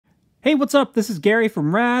Hey, what's up? This is Gary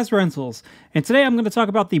from Raz Rentals, and today I'm going to talk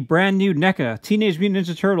about the brand new NECA Teenage Mutant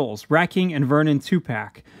Ninja Turtles Rat King and Vernon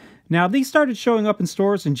 2-pack. Now, these started showing up in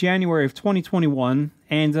stores in January of 2021,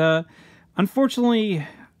 and unfortunately,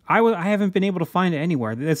 I haven't been able to find it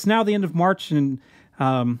anywhere. It's now the end of March, and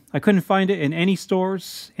I couldn't find it in any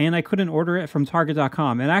stores, and I couldn't order it from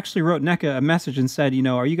Target.com. And I actually wrote NECA a message and said, you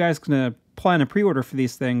know, are you guys going to plan a pre-order for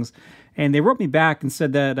these things? And they wrote me back and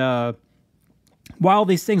said that while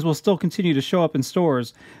these things will still continue to show up in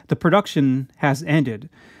stores, the production has ended.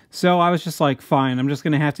 So I was just like, fine, I'm just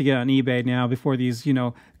going to have to get on eBay now before these, you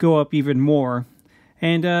know, go up even more.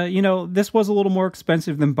 And, you know, this was a little more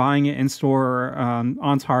expensive than buying it in store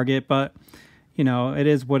on Target, but, you know, it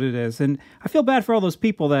is what it is. And I feel bad for all those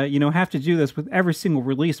people that, you know, have to do this with every single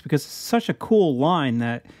release because it's such a cool line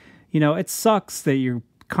that, you know, it sucks that you're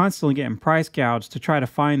constantly getting price gouged to try to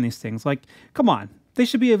find these things. Like, come on. They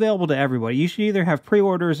should be available to everybody. You should either have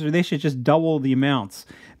pre-orders or they should just double the amounts.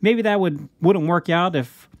 Maybe that wouldn't work out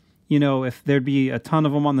if, you know, if there'd be a ton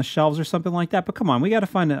of them on the shelves or something like that. But come on, we got to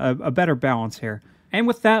find a better balance here. And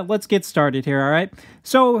with that, let's get started here, all right?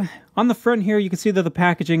 So on the front here, you can see that the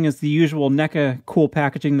packaging is the usual NECA cool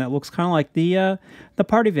packaging that looks kind of like the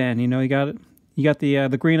party van. You know, you got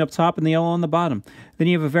the green up top and the yellow on the bottom. Then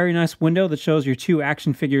you have a very nice window that shows your two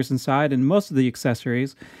action figures inside and most of the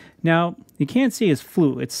accessories. Now, you can't see his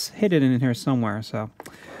flute. It's hidden in here somewhere. So,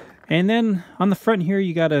 and then on the front here,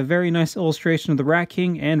 you got a very nice illustration of the Rat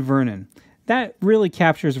King and Vernon. That really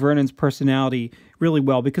captures Vernon's personality really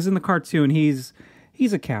well because in the cartoon, he's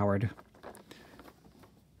a coward.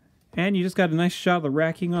 And you just got a nice shot of the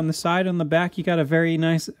Rat King on the side. On the back, you got a very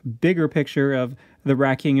nice bigger picture of the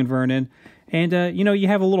Rat King and Vernon. And, you know, you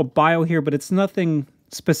have a little bio here, but it's nothing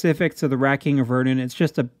specific to the Rat King or Vernon. It's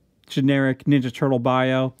just a generic Ninja Turtle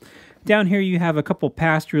bio. Down here, you have a couple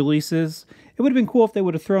past releases. It would have been cool if they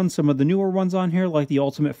would have thrown some of the newer ones on here, like the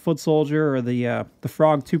Ultimate Foot Soldier or the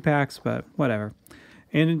Frog 2-packs, but whatever.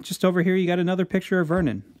 And just over here, you got another picture of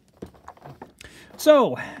Vernon.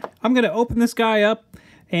 So, I'm going to open this guy up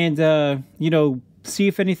and, you know, see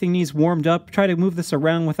if anything needs warmed up. Try to move this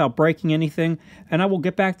around without breaking anything, and I will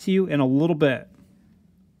get back to you in a little bit.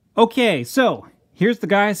 Okay, so here's the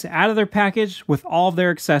guys out of their package with all of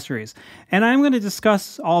their accessories, and I'm going to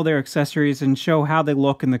discuss all their accessories and show how they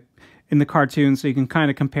look in the cartoon, so you can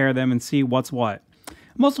kind of compare them and see what's what.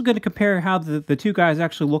 I'm also going to compare how the two guys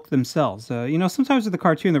actually look themselves. You know, sometimes with the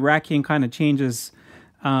cartoon, the Rat King kind of changes.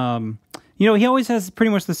 You know, he always has pretty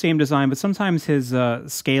much the same design, but sometimes his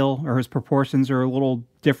scale or his proportions are a little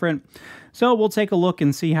different. So we'll take a look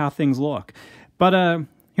and see how things look. But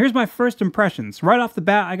here's my first impressions. Right off the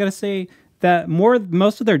bat, I gotta say that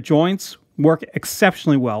most of their joints work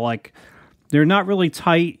exceptionally well. Like, they're not really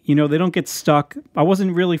tight. You know, they don't get stuck. I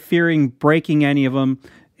wasn't really fearing breaking any of them.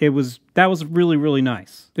 That was really, really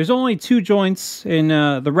nice. There's only two joints in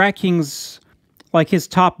the Rat King's. Like his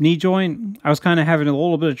top knee joint, I was kind of having a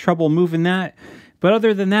little bit of trouble moving that. But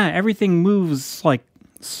other than that, everything moves like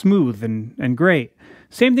smooth and great.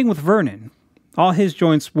 Same thing with Vernon. All his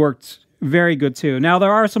joints worked very good too. Now,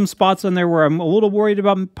 there are some spots on there where I'm a little worried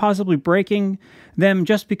about possibly breaking them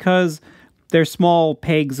just because they're small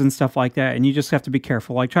pegs and stuff like that. And you just have to be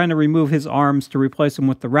careful. Like trying to remove his arms to replace them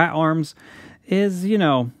with the rat arms is, you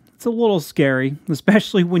know, it's a little scary,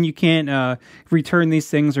 especially when you can't return these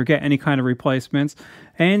things or get any kind of replacements.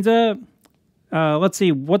 And let's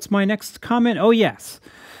see, what's my next comment? Oh, yes.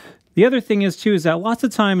 The other thing is, too, is that lots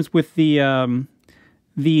of times with the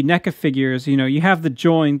NECA figures, you know, you have the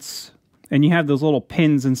joints and you have those little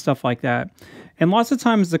pins and stuff like that. And lots of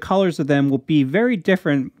times the colors of them will be very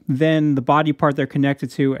different than the body part they're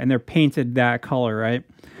connected to, and they're painted that color, right?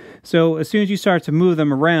 So as soon as you start to move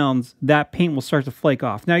them around, that paint will start to flake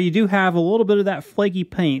off. Now, you do have a little bit of that flaky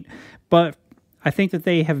paint, but I think that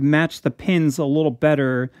they have matched the pins a little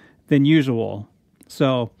better than usual.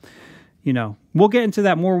 So, you know, we'll get into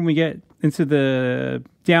that more when we get into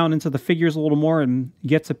down into the figures a little more and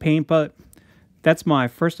get to paint, but that's my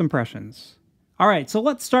first impressions. All right, so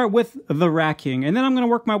let's start with the Rat King, and then I'm going to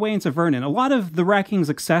work my way into Vernon. A lot of the Rat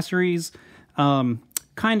King's accessories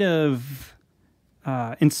kind of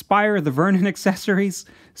inspire the Vernon accessories,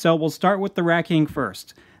 so we'll start with the Rat King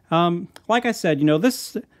first. Like I said, you know,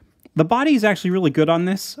 the body is actually really good on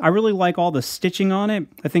this. I really like all the stitching on it.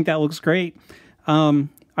 I think that looks great.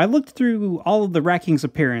 I looked through all of the Rat King's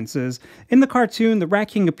appearances. In the cartoon, the Rat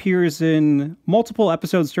King appears in multiple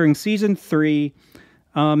episodes during Season 3.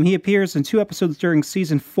 He appears in 2 episodes during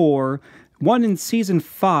Season 4, 1 in Season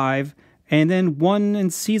 5, and then 1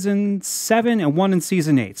 in Season 7 and 1 in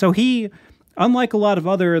Season 8. So he, unlike a lot of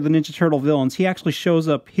other the Ninja Turtle villains, he actually shows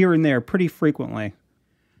up here and there pretty frequently.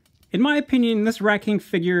 In my opinion, this Rat King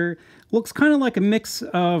figure looks kind of like a mix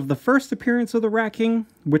of the first appearance of the Rat King,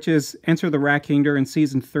 which is Enter the Rat King during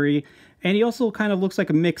Season 3, and he also kind of looks like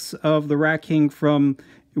a mix of the Rat King from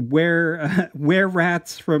Were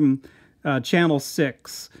Rats from Channel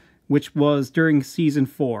 6, which was during Season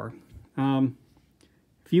 4.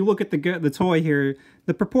 If you look at the toy here,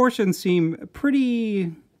 the proportions seem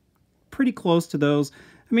pretty close to those.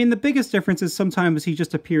 I mean, the biggest difference is sometimes he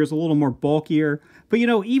just appears a little more bulkier. But, you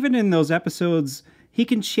know, even in those episodes, he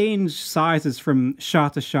can change sizes from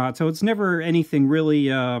shot to shot. So it's never anything really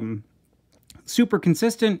super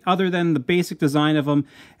consistent other than the basic design of him.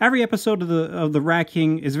 Every episode of the Rat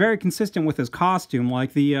King is very consistent with his costume.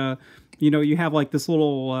 Like the, you know, you have like this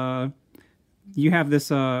little... you have this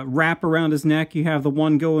wrap around his neck. You have the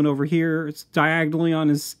one going over here. It's diagonally on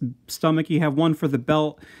his stomach. You have one for the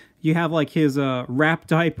belt. You have like his wrap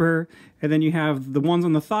diaper. And then you have the ones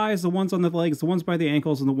on the thighs, the ones on the legs, the ones by the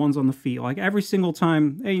ankles, and the ones on the feet. Like every single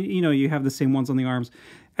time, you know, you have the same ones on the arms.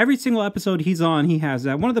 Every single episode he's on, he has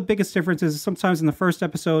that. One of the biggest differences is sometimes in the first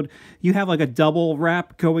episode, you have like a double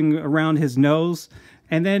wrap going around his nose.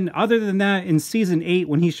 And then other than that, in Season 8,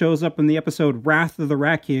 when he shows up in the episode Wrath of the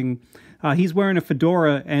Rat King, he's wearing a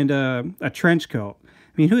fedora and a trench coat. I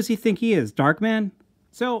mean, who does he think he is? Darkman?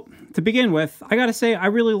 So, to begin with, I gotta say, I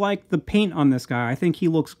really like the paint on this guy. I think he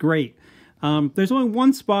looks great. There's only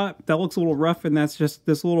one spot that looks a little rough, and that's just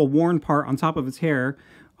this little worn part on top of his hair.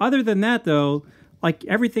 Other than that, though, like,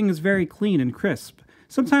 everything is very clean and crisp.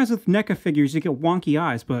 Sometimes with NECA figures, you get wonky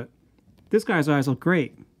eyes, but this guy's eyes look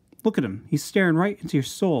great. Look at him. He's staring right into your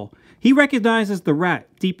soul. He recognizes the rat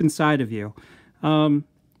deep inside of you.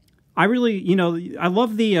 I really, you know, I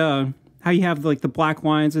love the, how you have like the black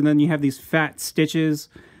lines and then you have these fat stitches.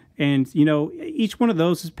 And, you know, each one of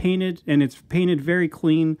those is painted and it's painted very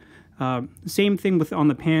clean. Same thing with on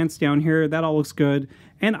the pants down here. That all looks good.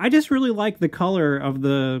 And I just really like the color of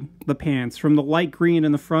the pants, from the light green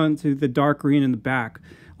in the front to the dark green in the back.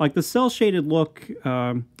 Like the cell shaded look,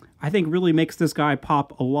 I think really makes this guy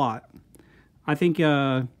pop a lot. I think,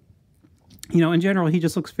 you know, in general, he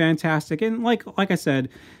just looks fantastic. And like I said,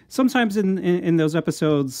 sometimes in those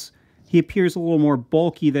episodes, he appears a little more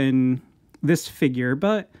bulky than this figure.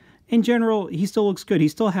 But in general, he still looks good. He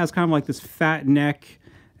still has kind of like this fat neck,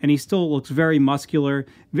 and he still looks very muscular.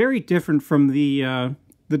 Very different from the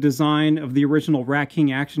design of the original Rat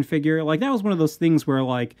King action figure. Like, that was one of those things where,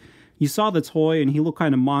 like, you saw the toy and he looked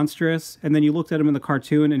kind of monstrous, and then you looked at him in the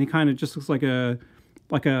cartoon and he kind of just looks like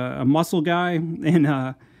a muscle guy.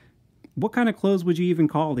 And what kind of clothes would you even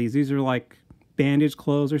call these? These are like bandage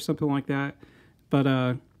clothes or something like that. But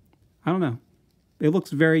I don't know. It looks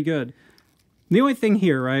very good. The only thing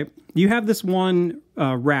here, right? You have this one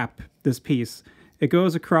wrap, this piece. It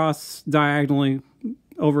goes across diagonally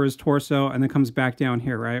over his torso and then comes back down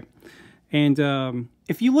here, right? And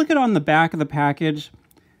if you look at on the back of the package,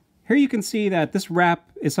 here you can see that this wrap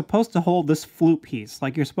is supposed to hold this flute piece.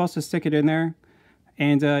 Like, you're supposed to stick it in there.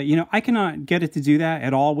 And, you know, I cannot get it to do that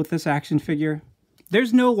at all with this action figure.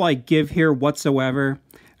 There's no, like, give here whatsoever.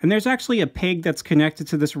 And there's actually a peg that's connected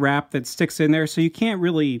to this wrap that sticks in there, so you can't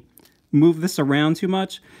really move this around too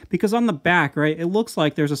much. Because on the back, right, it looks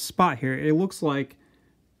like there's a spot here. It looks like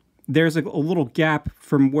there's a little gap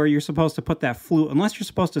from where you're supposed to put that flute, unless you're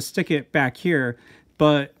supposed to stick it back here.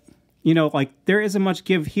 But, you know, like, there isn't much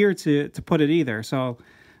give here to put it either. So,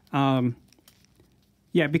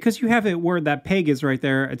 yeah, because you have it where that peg is right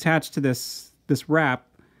there attached to this wrap,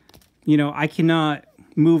 you know, I cannot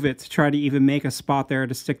move it to try to even make a spot there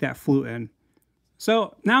to stick that flute in.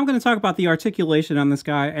 So now I'm going to talk about the articulation on this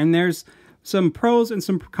guy, and there's some pros and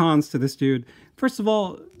some cons to this dude. First of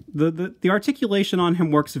all, the articulation on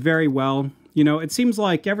him works very well. You know, it seems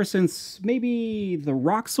like ever since maybe the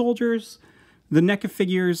Rock Soldiers, the NECA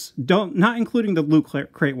figures, not including the Loot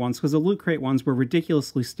Crate ones, because the Loot Crate ones were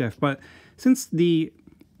ridiculously stiff, but since the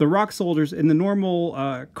Rock Soldiers in the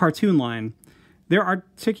normal cartoon line, their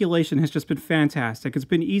articulation has just been fantastic. It's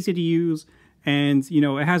been easy to use, and, you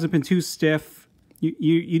know, it hasn't been too stiff.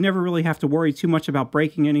 You never really have to worry too much about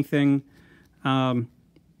breaking anything. You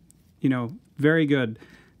know, very good.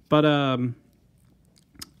 But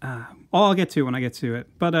I'll get to when I get to it.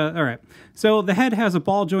 But all right. So the head has a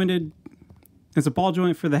ball jointed. There's a ball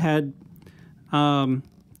joint for the head. You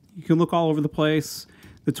can look all over the place.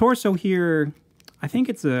 The torso here, I think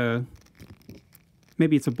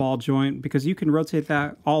maybe it's a ball joint, because you can rotate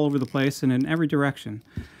that all over the place and in every direction.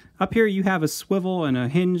 Up here you have a swivel and a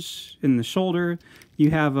hinge in the shoulder.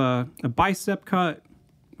 You have a bicep cut,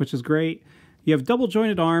 which is great. You have double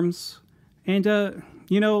jointed arms. And,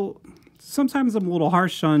 you know, sometimes I'm a little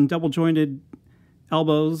harsh on double jointed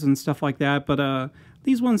elbows and stuff like that. But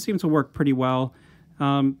these ones seem to work pretty well.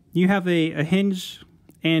 You have a hinge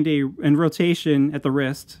and rotation at the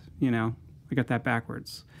wrist. You know, I got that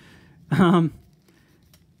backwards. I'm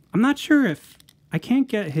not sure if I can't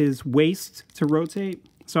get his waist to rotate,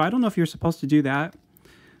 so I don't know if you're supposed to do that.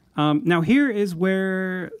 Now here is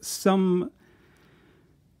where some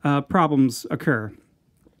problems occur.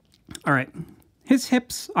 All right, his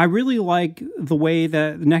hips, I really like the way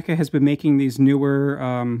that NECA has been making these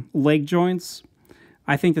newer leg joints.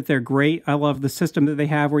 I think that they're great. I love the system that they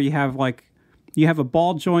have where you have a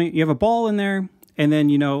ball joint, you have a ball in there, and then,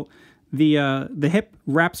 you know, the hip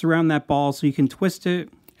wraps around that ball so you can twist it,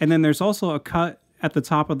 and then there's also a cut at the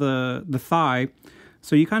top of the thigh,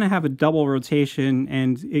 so you kind of have a double rotation,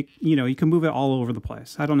 and it, you know, you can move it all over the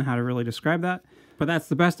place. I don't know how to really describe that, but that's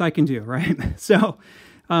the best I can do, right? So,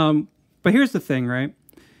 but here's the thing, right?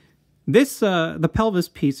 This, the pelvis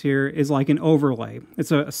piece here is like an overlay.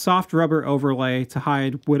 It's a soft rubber overlay to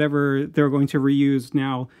hide whatever they're going to reuse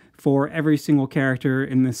now for every single character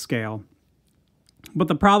in this scale. But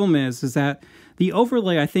the problem is that the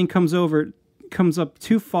overlay, I think, comes up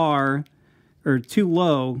too far or too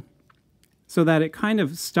low so that it kind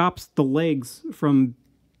of stops the legs from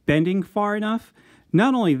bending far enough.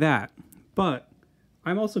 Not only that, but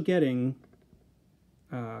I'm also getting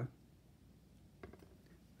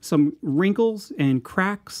some wrinkles and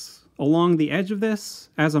cracks along the edge of this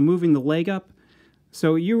as I'm moving the leg up.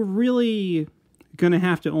 So you're really going to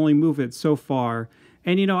have to only move it so far.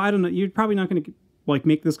 And, you know, I don't know, you're probably not going to like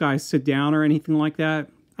make this guy sit down or anything like that.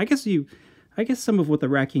 I guess some of what the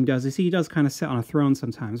Rat King does is he does kind of sit on a throne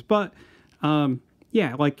sometimes. But,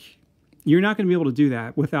 yeah, like, you're not going to be able to do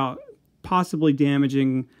that without possibly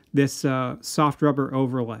damaging this soft rubber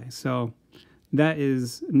overlay. So that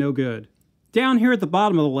is no good. Down here at the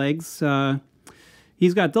bottom of the legs,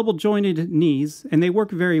 he's got double jointed knees, and they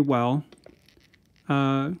work very well.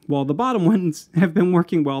 Well, the bottom ones have been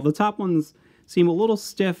working well. The top ones seem a little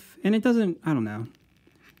stiff, and it doesn't, I don't know.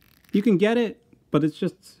 You can get it, but it's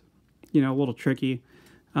just, you know, a little tricky.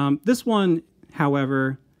 This one,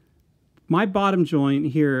 however, my bottom joint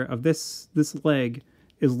here of this leg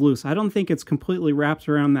is loose. I don't think it's completely wrapped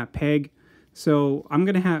around that peg. So I'm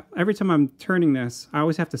going to have, every time I'm turning this, I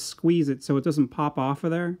always have to squeeze it so it doesn't pop off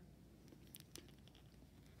of there.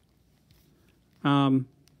 And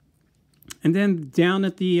then down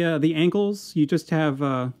at the ankles, you just have,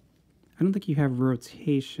 I don't think you have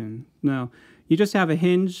rotation. No, you just have a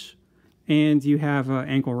hinge and you have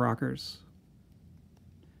ankle rockers.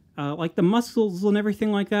 Like the muscles and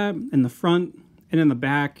everything like that in the front and in the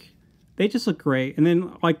back, they just look great. And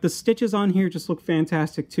then like the stitches on here just look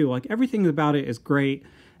fantastic too. Like everything about it is great,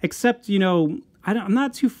 except, you know, I'm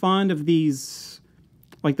not too fond of these,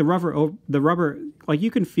 like the rubber, like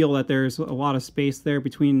you can feel that there's a lot of space there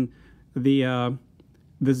between the,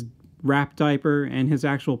 this wrap diaper and his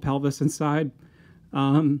actual pelvis inside.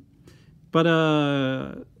 Like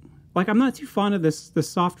I'm not too fond of this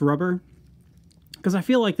soft rubber, because I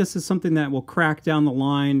feel like this is something that will crack down the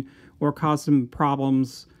line or cause some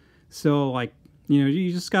problems. So, like, you know,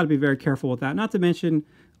 you just got to be very careful with that. Not to mention,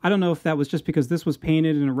 I don't know if that was just because this was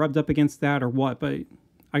painted and it rubbed up against that or what, but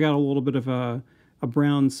I got a little bit of a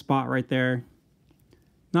brown spot right there.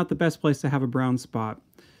 Not the best place to have a brown spot.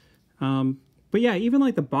 But yeah, even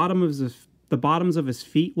like the bottoms of his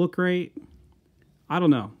feet look great. I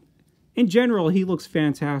don't know. In general, he looks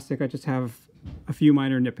fantastic. I just have a few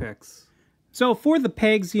minor nitpicks. So for the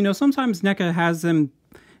pegs, you know, sometimes NECA has them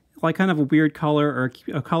like kind of a weird color or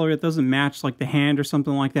a color that doesn't match like the hand or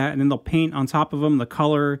something like that. And then they'll paint on top of them the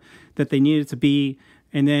color that they need it to be.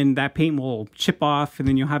 And then that paint will chip off. And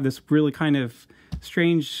then you'll have this really kind of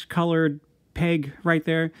strange colored peg right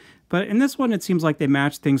there. But in this one, it seems like they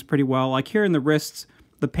match things pretty well. Like here in the wrists,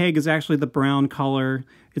 the peg is actually the brown color.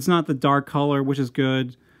 It's not the dark color, which is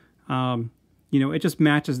good. You know, it just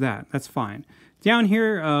matches that. That's fine. Down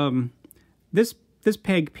here, this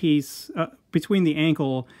peg piece between the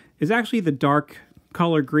ankle is actually the dark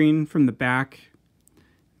color green from the back.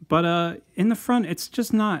 But in the front, it's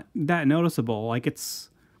just not that noticeable. Like it's,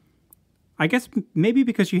 I guess maybe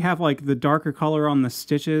because you have like the darker color on the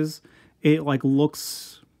stitches, it like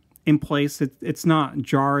looks in place. It's not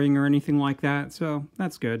jarring or anything like that. So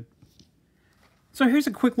that's good. So here's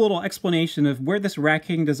a quick little explanation of where this Rat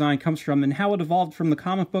King design comes from and how it evolved from the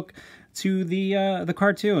comic book to the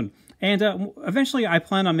cartoon. And eventually I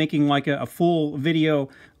plan on making like a full video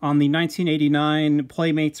on the 1989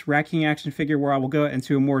 Playmates Rat King action figure where I will go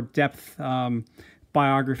into a more depth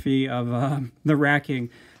biography of the Rat King.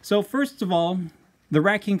 So first of all, the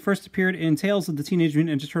Rat King first appeared in Tales of the Teenage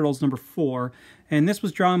Mutant Ninja Turtles #4, and this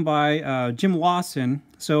was drawn by Jim Lawson.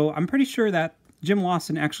 So I'm pretty sure that Jim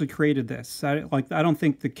Lawson actually created this. I don't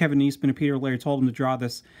think that Kevin Eastman and Peter Laird told him to draw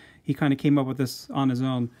this. He kind of came up with this on his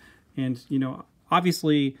own. And, you know,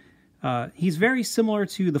 obviously, he's very similar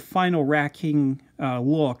to the final Rat King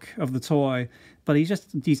look of the toy, but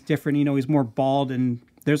he's different. You know, he's more bald, and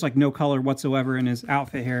there's like no color whatsoever in his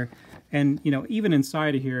outfit here. And, you know, even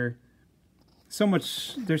inside of here,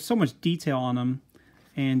 there's so much detail on him.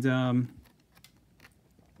 And,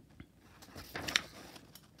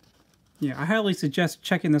 yeah, I highly suggest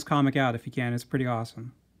checking this comic out if you can. It's pretty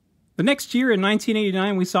awesome. The next year, in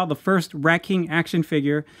 1989, we saw the first Rat King action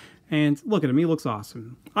figure, and look at him, he looks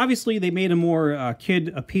awesome. Obviously, they made him more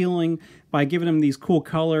kid-appealing by giving him these cool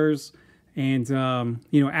colors and,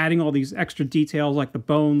 you know, adding all these extra details like the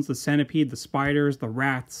bones, the centipede, the spiders, the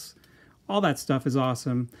rats. All that stuff is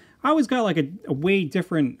awesome. I always got like a way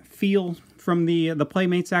different feel from the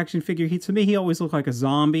Playmates action figure. To me, he always looked like a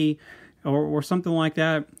zombie or something like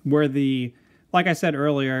that, where like I said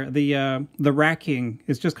earlier, the Rat King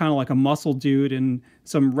is just kind of like a muscle dude in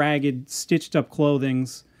some ragged, stitched up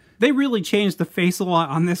clothings. They really changed the face a lot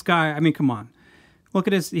on this guy. I mean, come on. Look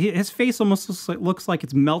at his face almost looks like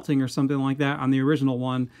it's melting or something like that on the original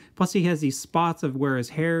one. Plus he has these spots of where his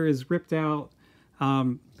hair is ripped out.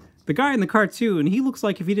 The guy in the cartoon, he looks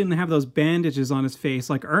like if he didn't have those bandages on his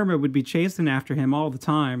face, like Irma would be chasing after him all the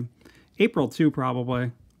time. April too,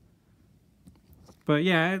 probably. But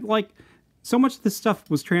yeah, like, so much of this stuff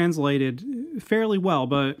was translated fairly well,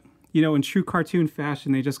 but, you know, in true cartoon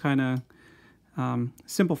fashion, they just kind of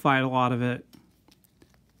simplified a lot of it.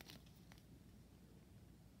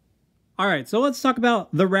 Alright, so let's talk about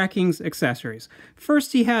the Rat King's accessories.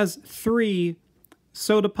 First, he has 3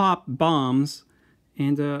 soda pop bombs,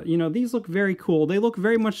 and, you know, these look very cool. They look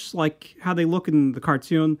very much like how they look in the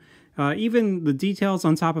cartoon. Even the details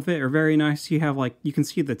on top of it are very nice. You have, like, you can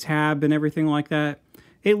see the tab and everything like that.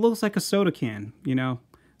 It looks like a soda can, you know.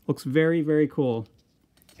 Looks very, very cool.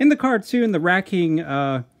 In the cartoon, the Rat King,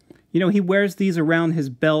 you know, he wears these around his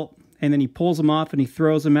belt, and then he pulls them off and he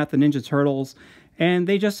throws them at the Ninja Turtles, and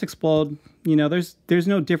they just explode. You know, there's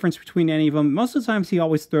no difference between any of them. Most of the times he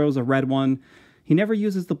always throws a red one. He never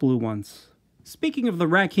uses the blue ones. Speaking of the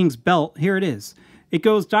Rat King's belt, here it is. It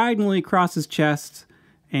goes diagonally across his chest,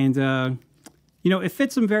 and, you know, it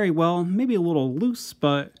fits him very well. Maybe a little loose,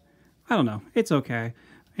 but I don't know. It's okay.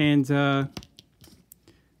 And,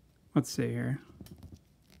 let's see here.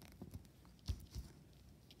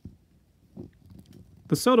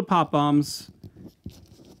 The soda pop bombs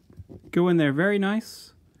go in there very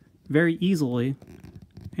nice, very easily,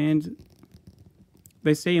 and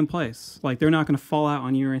they stay in place. Like, they're not going to fall out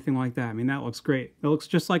on you or anything like that. I mean, that looks great. It looks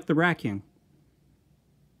just like the Rat King.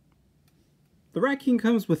 The Rat King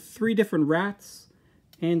comes with 3 different rats,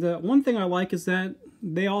 and one thing I like is that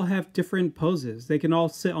they all have different poses. They can all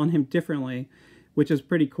sit on him differently, which is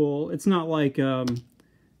pretty cool. It's not like, you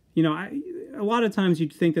know, a lot of times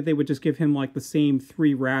you'd think that they would just give him like the same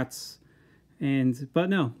 3 rats, but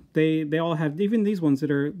no, they all have, even these ones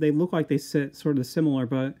they look like they sit sort of similar,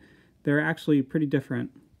 but they're actually pretty different.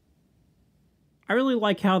 I really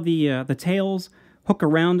like how the tails hook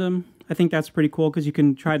around him. I think that's pretty cool because you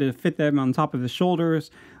can try to fit them on top of his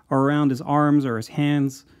shoulders or around his arms or his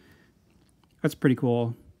hands. That's pretty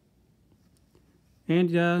cool.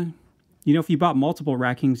 And, you know, if you bought multiple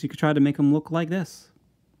Rat Kings, you could try to make them look like this.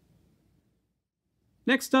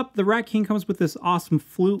 Next up, the Rat King comes with this awesome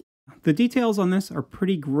flute. The details on this are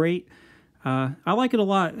pretty great. I like it a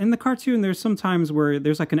lot. In the cartoon, there's some times where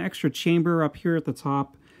there's like an extra chamber up here at the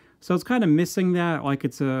top. So it's kind of missing that, like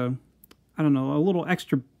it's I don't know, a little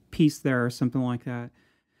extra piece there or something like that.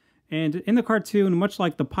 And in the cartoon, much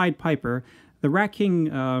like the Pied Piper, the Rat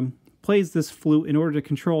King plays this flute in order to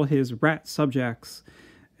control his rat subjects.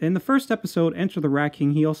 In the first episode, Enter the Rat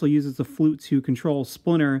King, he also uses the flute to control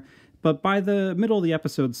Splinter, but by the middle of the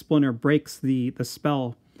episode, Splinter breaks the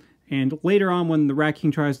spell. And later on, when the Rat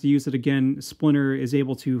King tries to use it again, Splinter is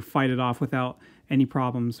able to fight it off without any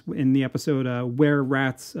problems. In the episode,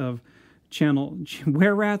 Were-Rats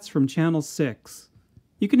from Channel 6.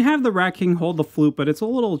 You can have the Rat King hold the flute, but it's a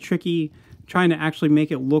little tricky trying to actually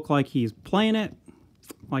make it look like he's playing it.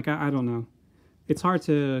 Like, I don't know. It's hard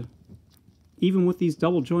to, even with these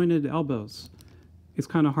double-jointed elbows, it's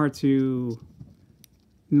kind of hard to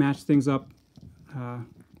match things up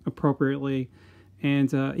appropriately.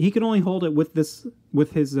 And he can only hold it with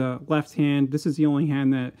his left hand. This is the only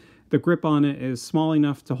hand that the grip on it is small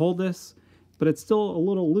enough to hold this, but it's still a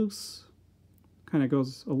little loose. Kind of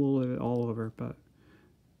goes a little bit all over, but...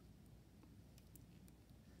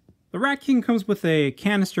 The Rat King comes with a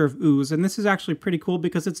canister of Ooze, and this is actually pretty cool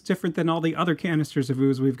because it's different than all the other canisters of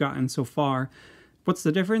Ooze we've gotten so far. What's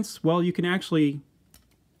the difference? Well, you can actually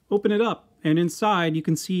open it up, and inside you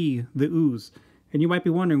can see the ooze. And you might be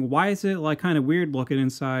wondering, why is it like kind of weird looking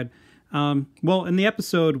inside? Well, in the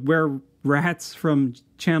episode where Rats from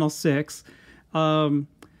Channel 6, the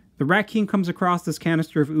Rat King comes across this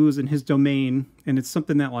canister of ooze in his domain, and it's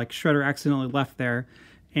something that like Shredder accidentally left there.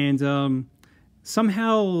 And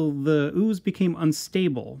somehow the ooze became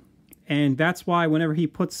unstable. And that's why whenever he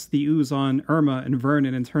puts the ooze on Irma and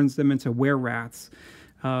Vernon and turns them into were-rats,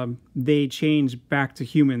 they change back to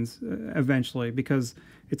humans eventually, because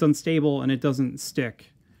it's unstable and it doesn't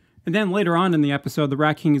stick. And then later on in the episode, the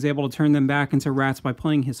Rat King is able to turn them back into rats by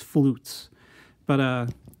playing his flutes.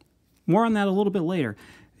 But more on that a little bit later.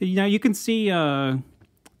 You know, you can see the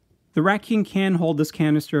Rat King can hold this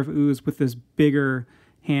canister of ooze with this bigger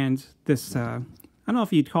hand. This, I don't know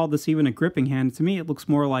if you'd call this even a gripping hand. To me, it looks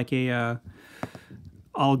more like a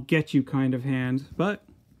I'll get you kind of hand. But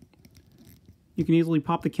you can easily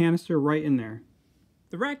pop the canister right in there.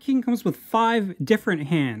 The Rat King comes with 5 different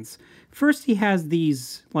hands. First, he has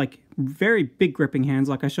these, like, very big gripping hands,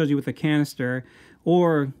 like I showed you with the canister,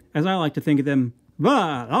 or, as I like to think of them,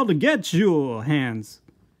 bah, I'll get you hands.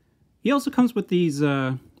 He also comes with these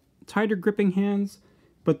tighter gripping hands,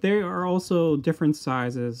 but they are also different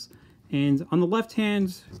sizes. And on the left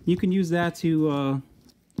hand, you can use that to, oh,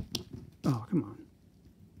 come on.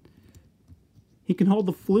 He can hold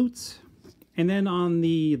the flutes, and then on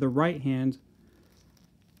the right hand,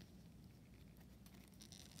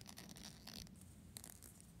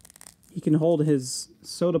 he can hold his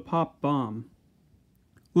soda pop bomb.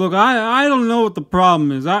 Look, I don't know what the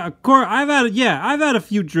problem is. Of course, I've had a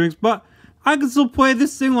few drinks, but I can still play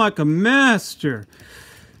this thing like a master.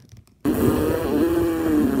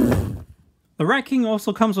 The Rat King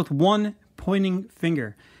also comes with 1 pointing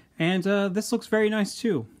finger, and this looks very nice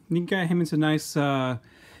too. You can get him into nice,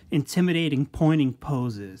 intimidating pointing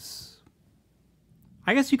poses.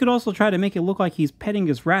 I guess you could also try to make it look like he's petting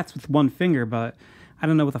his rats with 1 finger, but I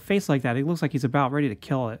don't know, with a face like that, he looks like he's about ready to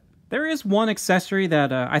kill it. There is one accessory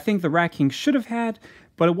that I think the Rat King should have had,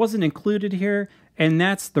 but it wasn't included here, and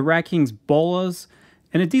that's the Rat King's bolas.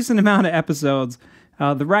 In a decent amount of episodes,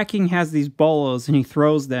 the Rat King has these bolas, and he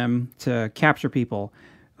throws them to capture people.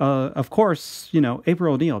 Of course, you know,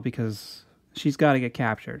 April O'Neil, because she's got to get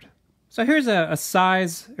captured. So here's a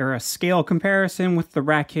size, or a scale comparison with the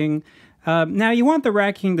Rat King. Now, you want the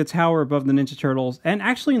Rat King to tower above the Ninja Turtles, and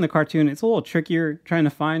actually in the cartoon, it's a little trickier trying to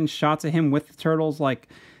find shots of him with the Turtles. Like,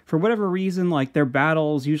 for whatever reason, like, their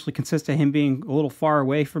battles usually consist of him being a little far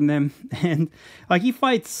away from them, and, like, he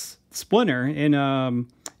fights Splinter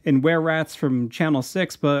in Were-Rats from Channel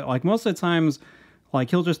 6, but, like, most of the times, like,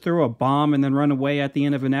 he'll just throw a bomb and then run away at the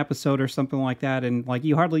end of an episode or something like that, and, like,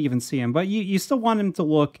 you hardly even see him. But you still want him to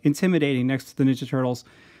look intimidating next to the Ninja Turtles.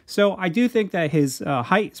 So I do think that his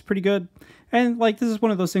height is pretty good. And, like, this is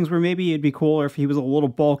one of those things where maybe it'd be cooler if he was a little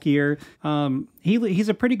bulkier. He's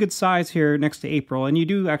a pretty good size here next to April. And you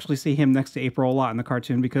do actually see him next to April a lot in the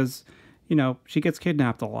cartoon because, you know, she gets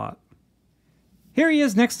kidnapped a lot. Here he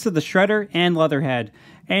is next to the Shredder and Leatherhead.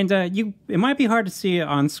 And it might be hard to see it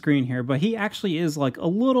on screen here, but he actually is, like, a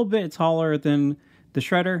little bit taller than the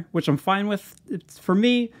Shredder, which I'm fine with. It's, for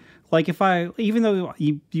me, like, even though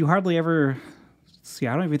you hardly ever... See,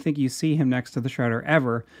 I don't even think you see him next to the Shredder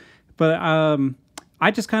ever. But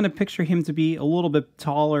I just kind of picture him to be a little bit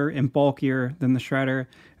taller and bulkier than the Shredder.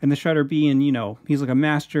 And the Shredder being, you know, he's like a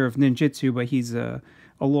master of ninjutsu, but he's a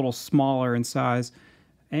little smaller in size.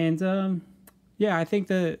 And yeah, I think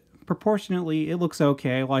that proportionately it looks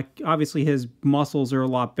okay. Like, obviously his muscles are a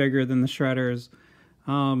lot bigger than the Shredder's.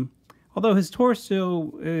 Although his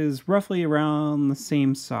torso is roughly around the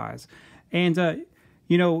same size. And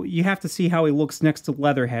you know, you have to see how he looks next to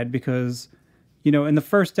Leatherhead because, you know, in the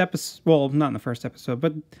first episode, well, not in the first episode,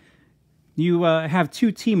 but you have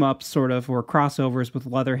 2 team-ups, sort of, or crossovers with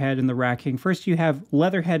Leatherhead and the Rat King. First, you have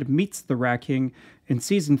Leatherhead meets the Rat King in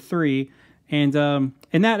Season 3, and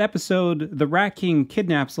in that episode, the Rat King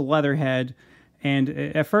kidnaps the Leatherhead, and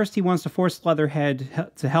at first he wants to force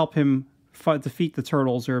Leatherhead to help him defeat the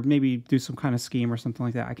Turtles, or maybe do some kind of scheme or something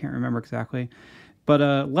like that. I can't remember exactly.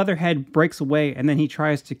 But Leatherhead breaks away, and then he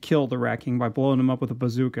tries to kill the Rat King by blowing him up with a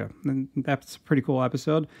bazooka. And that's a pretty cool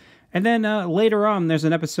episode. And then later on, there's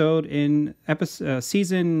an episode in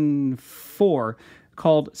Season 4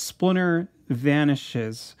 called Splinter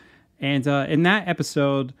Vanishes. And in that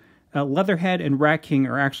episode, Leatherhead and Rat King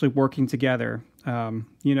are actually working together.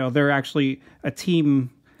 You know, they're actually a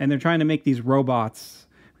team, and they're trying to make these robots.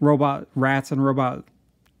 Robot rats and robot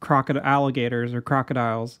alligators or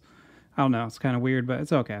crocodiles. I don't know, it's kind of weird, but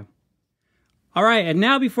it's okay. All right, and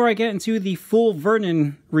now before I get into the full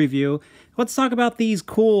Vernon review, let's talk about these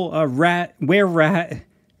cool were-rat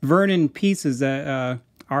Vernon pieces that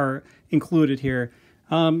are included here.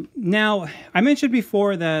 Now, I mentioned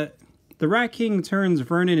before that the Rat King turns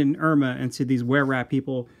Vernon and Irma into these were-rat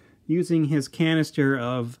people using his canister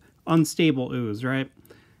of unstable ooze, right?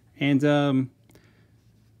 And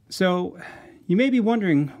so you may be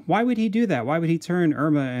wondering, why would he do that? Why would he turn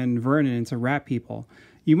Irma and Vernon into rat people?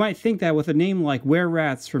 You might think that with a name like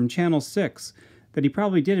Were-Rats from Channel 6, that he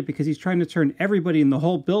probably did it because he's trying to turn everybody in the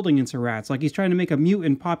whole building into rats. Like he's trying to make a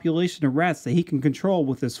mutant population of rats that he can control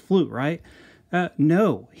with his flute, right?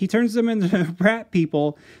 No, he turns them into rat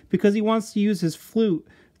people because he wants to use his flute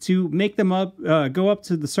to make them go up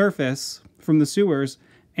to the surface from the sewers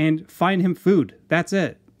and find him food. That's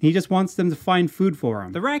it. He just wants them to find food for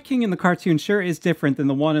him. The Rat King in the cartoon sure is different than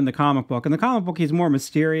the one in the comic book. In the comic book, he's more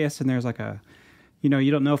mysterious, and there's like a, you know,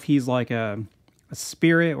 you don't know if he's like a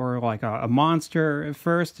spirit or like a monster at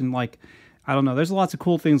first, and like, I don't know. There's lots of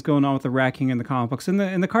cool things going on with the Rat King in the comic books. In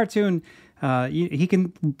the cartoon, he can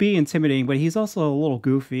be intimidating, but he's also a little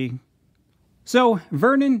goofy. So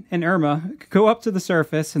Vernon and Irma go up to the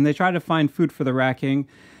surface, and they try to find food for the Rat King,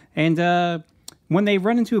 and when they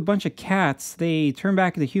run into a bunch of cats, they turn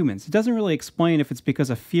back into humans. It doesn't really explain if it's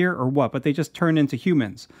because of fear or what, but they just turn into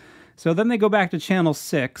humans. So then they go back to Channel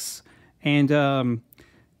 6, and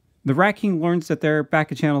the Rat King learns that they're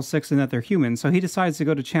back at Channel 6 and that they're humans, so he decides to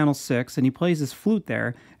go to Channel 6, and he plays his flute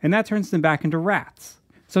there, and that turns them back into rats.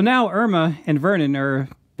 So now Irma and Vernon are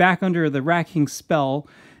back under the Rat King's spell,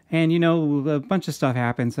 and, you know, a bunch of stuff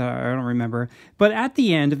happens, I don't remember. But at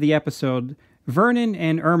the end of the episode, Vernon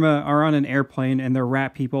and Irma are on an airplane, and they're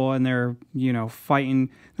rat people, and they're, you know,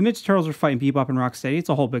 fighting. The Ninja Turtles are fighting Bebop and Rocksteady. It's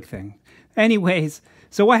a whole big thing. Anyways,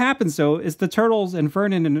 so what happens, though, is the Turtles and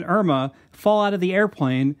Vernon and Irma fall out of the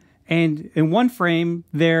airplane, and in one frame,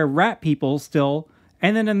 they're rat people still,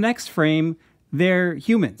 and then in the next frame, they're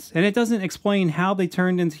humans. And it doesn't explain how they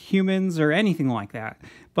turned into humans or anything like that.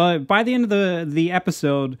 But by the end of the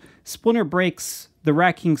episode, Splinter breaks the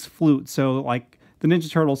Rat King's flute, so, like, the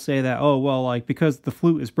Ninja Turtles say that, oh, well, like, because the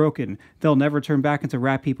flute is broken, they'll never turn back into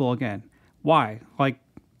rat people again. Why? Like,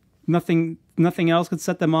 nothing else could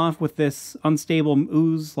set them off with this unstable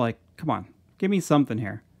ooze? Like, come on, give me something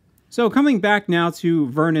here. So coming back now to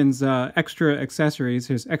Vernon's extra accessories,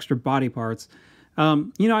 his extra body parts,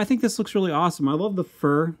 you know, I think this looks really awesome. I love the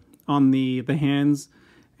fur on the hands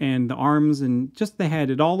and the arms and just the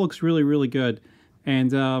head. It all looks really, really good.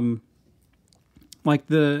 And like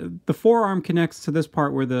the forearm connects to this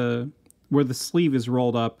part where the sleeve is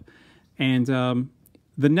rolled up, and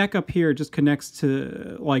the neck up here just connects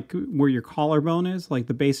to like where your collarbone is, like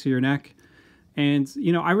the base of your neck. And,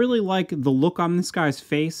 you know, I really like the look on this guy's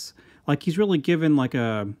face. Like, he's really given like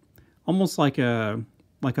almost like a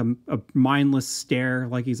mindless stare,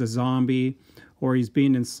 like he's a zombie, or he's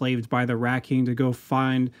being enslaved by the Rat King to go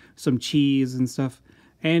find some cheese and stuff.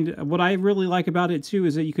 And what I really like about it, too,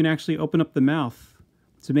 is that you can actually open up the mouth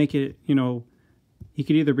to make it, you know, he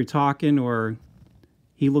could either be talking or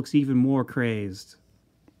he looks even more crazed.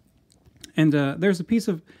 And there's a point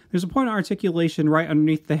of articulation right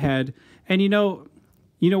underneath the head. And, you know,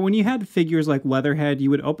 when you had figures like Leatherhead, you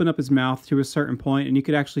would open up his mouth to a certain point and you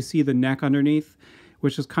could actually see the neck underneath,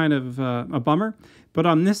 which is kind of a bummer. But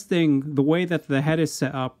on this thing, the way that the head is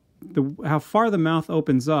set up, how far the mouth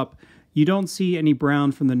opens up, you don't see any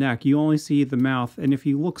brown from the neck. You only see the mouth. And if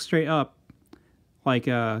you look straight up, like,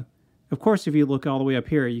 of course, if you look all the way up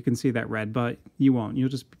here, you can see that red, but you won't. You'll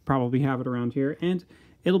just probably have it around here, and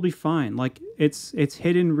it'll be fine. Like, it's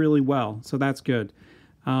hidden really well, so that's good.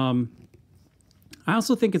 I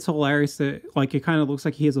also think it's hilarious that, like, it kind of looks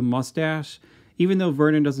like he has a mustache. Even though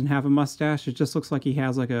Vernon doesn't have a mustache, it just looks like he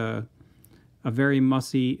has, like, a very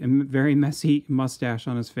messy mustache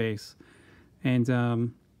on his face.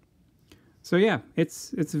 And, so yeah,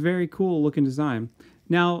 it's a very cool looking design.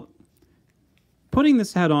 Now, putting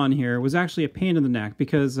this head on here was actually a pain in the neck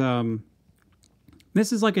because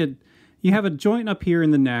this is like you have a joint up here in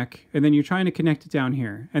the neck, and then you're trying to connect it down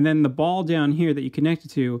here. And then the ball down here that you connect it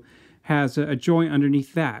to has a joint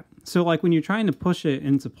underneath that. So like when you're trying to push it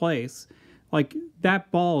into place, like that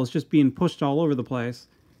ball is just being pushed all over the place,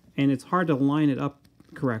 and it's hard to line it up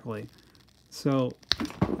correctly. So,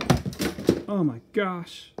 oh my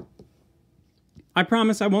gosh. I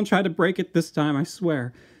promise I won't try to break it this time, I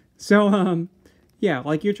swear. So, yeah,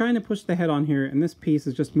 like you're trying to push the head on here, and this piece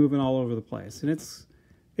is just moving all over the place. And it's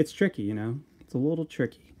tricky, you know? It's a little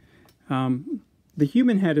tricky. The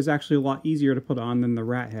human head is actually a lot easier to put on than the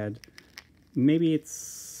rat head. Maybe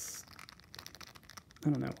it's... I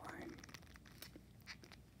don't know why.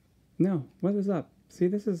 No, what is up? See,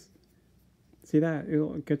 this is... See that?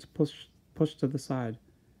 It gets pushed to the side.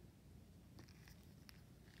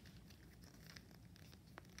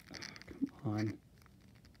 Oh, come on.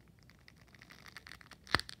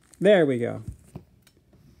 There we go.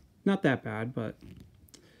 Not that bad, but...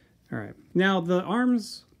 Alright. Now, the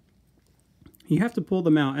arms... You have to pull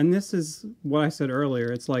them out, and this is what I said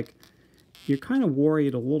earlier. It's like, you're kind of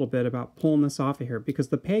worried a little bit about pulling this off of here, because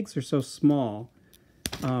the pegs are so small.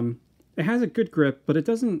 It has a good grip, but it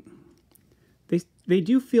doesn't... They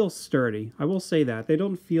do feel sturdy. I will say that. They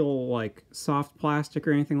don't feel like soft plastic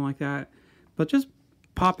or anything like that. But just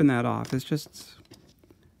popping that off, it's just...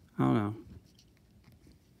 I don't know.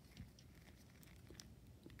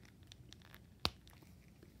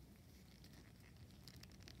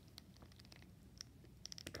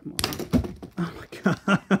 Come on. Oh my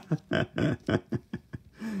god.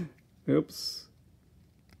 Oops.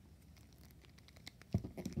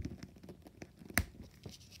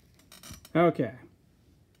 Okay.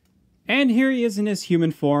 And here he is in his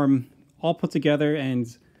human form, all put together and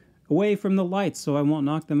away from the lights so I won't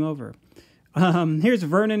knock them over. Here's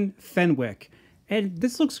Vernon Fenwick. And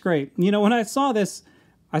this looks great. You know, when I saw this,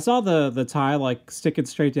 I saw the tie like sticking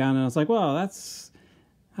straight down, and I was like, well, that's...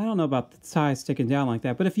 I don't know about the tie sticking down like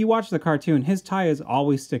that. But if you watch the cartoon, his tie is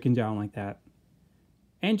always sticking down like that.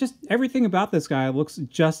 And just everything about this guy looks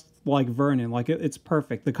just like Vernon. Like, it's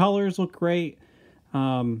perfect. The colors look great.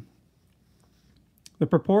 The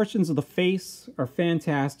proportions of the face are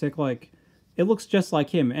fantastic. Like, it looks just like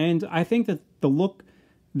him. And I think that the look,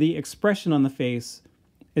 the expression on the face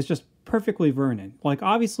is just perfectly Vernon. Like,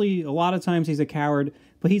 obviously, a lot of times he's a coward,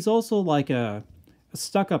 but he's also like a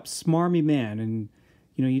stuck-up, smarmy man. And,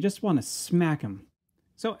 you know, you just want to smack him.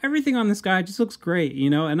 So everything on this guy just looks great, you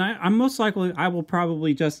know. And I'm most likely, I will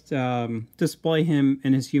probably just display him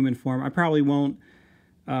in his human form. I probably won't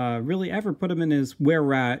really ever put him in his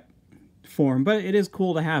were-rat form, but it is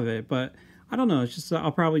cool to have it. But I don't know, it's just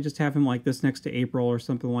I'll probably just have him like this next to April or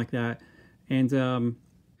something like that. And you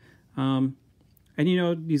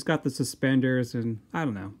know, he's got the suspenders, and I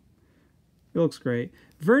don't know, it looks great.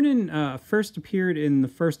 Vernon first appeared in the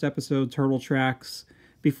first episode, Turtle Tracks.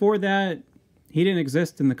 Before that, he didn't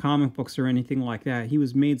exist in the comic books or anything like that. He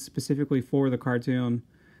was made specifically for the cartoon.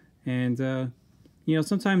 And you know,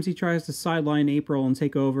 sometimes he tries to sideline April and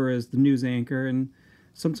take over as the news anchor, and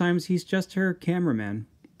sometimes he's just her cameraman.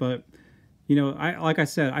 But, you know, like I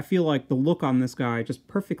said, I feel like the look on this guy just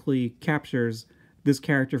perfectly captures this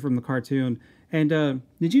character from the cartoon. And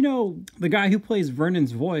did you know the guy who plays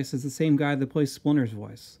Vernon's voice is the same guy that plays Splinter's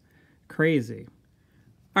voice? Crazy.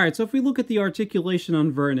 Alright, so if we look at the articulation on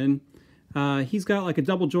Vernon, he's got like a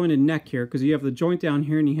double jointed neck here, because you have the joint down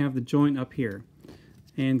here and you have the joint up here.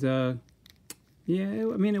 And, yeah,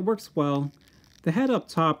 I mean, it works well. The head up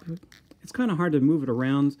top, it's kind of hard to move it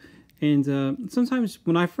around. And sometimes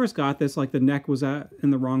when I first got this, like, the neck was in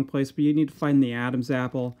the wrong place, but you need to find the Adam's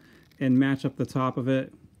apple and match up the top of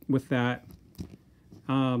it with that.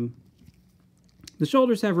 The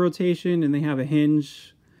shoulders have rotation and they have a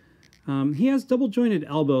hinge. He has double jointed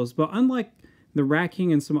elbows, but unlike the Rat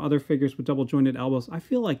King and some other figures with double jointed elbows, I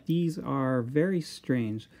feel like these are very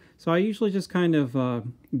strange. So I usually just kind of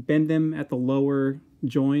bend them at the lower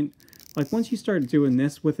joint. Like, once you start doing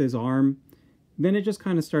this with his arm, then it just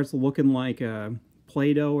kind of starts looking like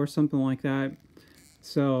Play-Doh or something like that.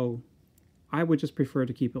 So I would just prefer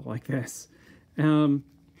to keep it like this.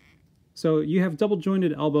 So you have double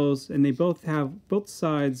jointed elbows, and they both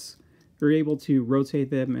sides are able to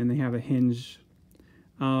rotate them, and they have a hinge.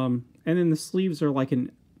 And then the sleeves are like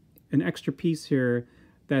an extra piece here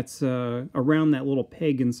that's around that little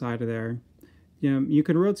peg inside of there. You know, you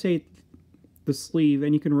can rotate the sleeve,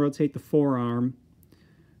 and you can rotate the forearm,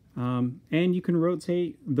 and you can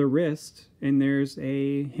rotate the wrist, and there's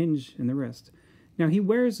a hinge in the wrist. Now, he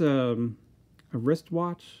wears a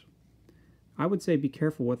wristwatch. I would say be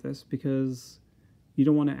careful with this, because you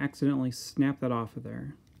don't want to accidentally snap that off of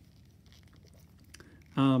there.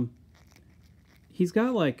 He's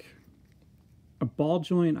got like a ball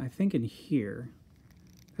joint, I think, in here.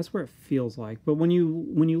 That's where it feels like. But when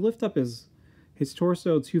you lift up his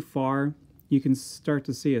torso too far, you can start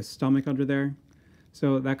to see his stomach under there.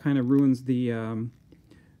 So that kind of ruins the,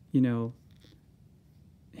 you know,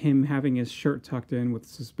 him having his shirt tucked in with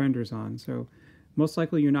suspenders on. So most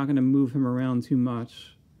likely you're not going to move him around too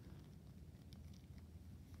much.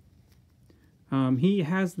 He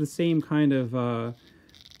has the same kind of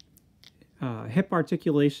hip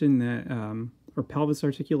articulation that, or pelvis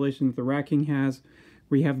articulation that the Rat King has,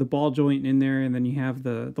 where you have the ball joint in there, and then you have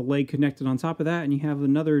the leg connected on top of that, and you have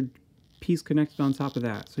another piece connected on top of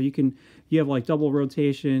that. So you have like double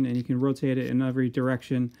rotation, and you can rotate it in every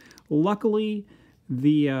direction. Luckily,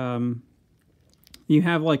 the you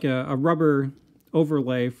have like a rubber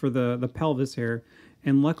overlay for the pelvis here,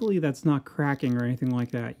 and luckily that's not cracking or anything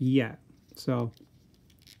like that yet. So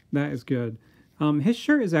that is good. His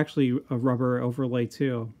shirt is actually a rubber overlay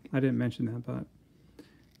too. I didn't mention that, but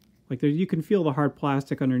like there, you can feel the hard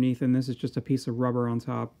plastic underneath, and this is just a piece of rubber on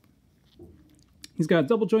top. He's got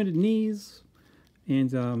double jointed knees,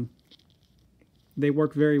 and they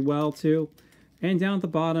work very well too. And down at the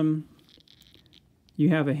bottom, you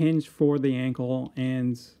have a hinge for the ankle,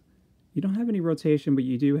 and you don't have any rotation, but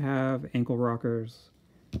you do have ankle rockers.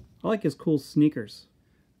 I like his cool sneakers.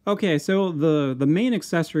 Okay, so the main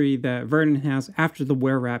accessory that Vernon has after the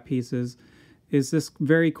wear wrap pieces is this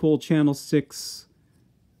very cool Channel 6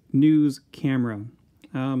 news camera.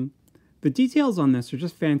 The details on this are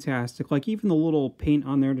just fantastic. Like even the little paint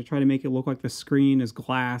on there to try to make it look like the screen is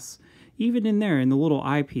glass. Even in there, in the little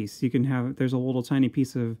eyepiece, you can have, there's a little tiny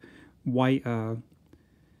piece of white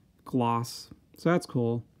gloss. So that's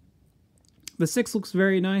cool. The 6 looks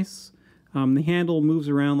very nice. The handle moves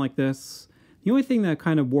around like this. The only thing that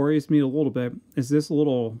kind of worries me a little bit is this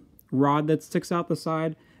little rod that sticks out the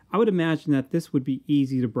side. I would imagine that this would be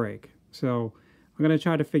easy to break. So I'm going to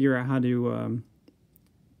try to figure out how to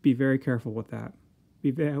be very careful with that.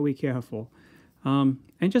 Be very careful. And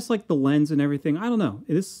just like the lens and everything, I don't know.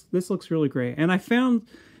 This looks really great. And I found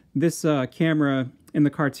this camera in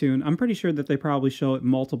the cartoon. I'm pretty sure that they probably show it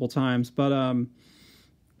multiple times, but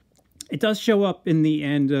it does show up in the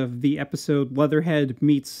end of the episode Leatherhead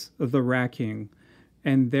Meets the Rat King.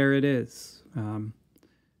 And there it is. And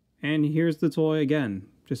here's the toy again,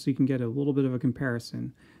 just so you can get a little bit of a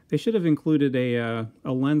comparison. They should have included a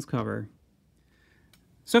lens cover.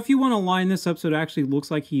 So if you want to line this up so it actually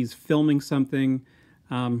looks like he's filming something,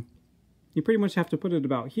 you pretty much have to put it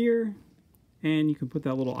about here. And you can put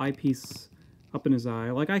that little eyepiece up in his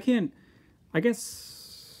eye. Like I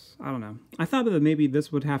don't know. I thought that maybe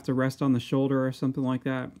this would have to rest on the shoulder or something like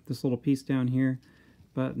that. This little piece down here.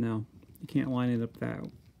 But no, you can't line it up that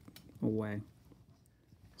way.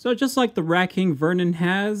 So just like the Rat King, Vernon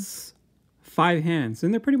has 5 hands.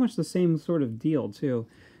 And they're pretty much the same sort of deal too.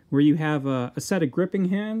 Where you have a set of gripping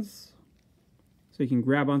hands. So you can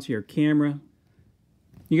grab onto your camera.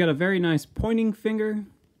 You got a very nice pointing finger.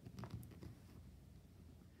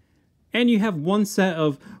 And you have one set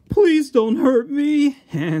of "please don't hurt me"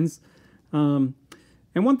 hands. And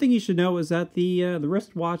one thing you should know is that the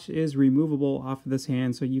wristwatch is removable off of this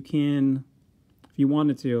hand, so you can, if you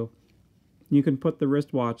wanted to, you can put the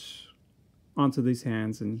wristwatch onto these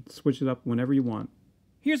hands and switch it up whenever you want.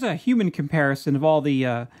 Here's a human comparison of all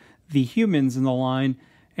the humans in the line,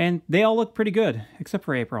 and they all look pretty good, except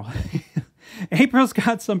for April. April's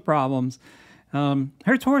got some problems.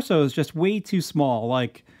 Her torso is just way too small.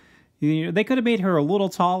 Like, you know, they could have made her a little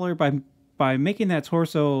taller by making that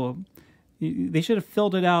torso. They should have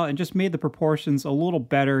filled it out and just made the proportions a little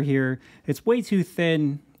better here. It's way too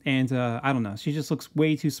thin, and I don't know. She just looks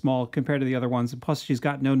way too small compared to the other ones. And plus, she's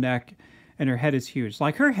got no neck, and her head is huge.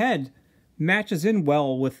 Like, her head matches in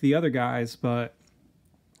well with the other guys, but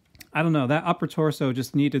I don't know. That upper torso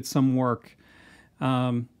just needed some work.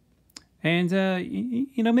 You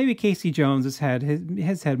know, maybe Casey Jones's head,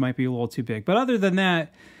 his head might be a little too big. But other than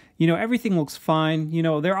that, you know, everything looks fine. You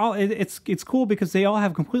know, they're all, it's cool because they all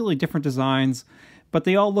have completely different designs, but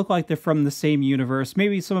they all look like they're from the same universe.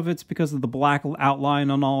 Maybe some of it's because of the black outline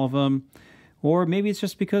on all of them, or maybe it's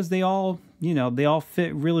just because they all, you know, they all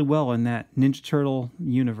fit really well in that Ninja Turtle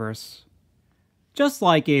universe. Just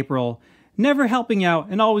like April, never helping out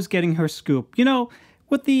and always getting her scoop. You know,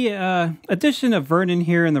 with the addition of Vernon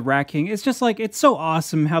here in the Rat King, it's just like, it's so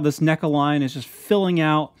awesome how this NECA line is just filling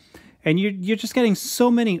out. And you're just getting so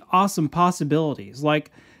many awesome possibilities.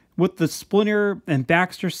 Like with the Splinter and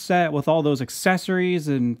Baxter set, with all those accessories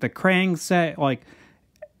and the Krang set, like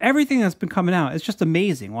everything that's been coming out, it's just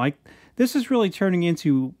amazing. Like this is really turning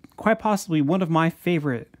into quite possibly one of my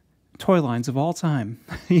favorite toy lines of all time.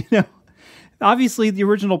 You know, obviously the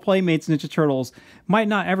original Playmates Ninja Turtles might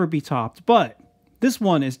not ever be topped, but this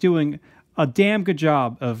one is doing a damn good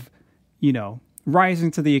job of, you know, rising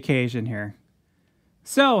to the occasion here.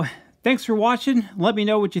 So, thanks for watching. Let me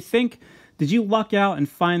know what you think. Did you luck out and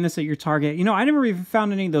find this at your Target? You know, I never even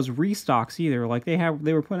found any of those restocks either. Like they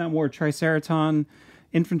were putting out more Triceraton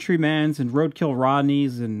Infantryman's and Roadkill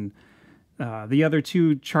Rodneys and the other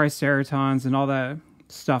 2 Triceratons and all that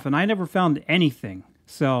stuff. And I never found anything.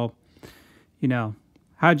 So, you know,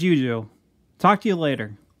 how'd you do? Talk to you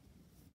later.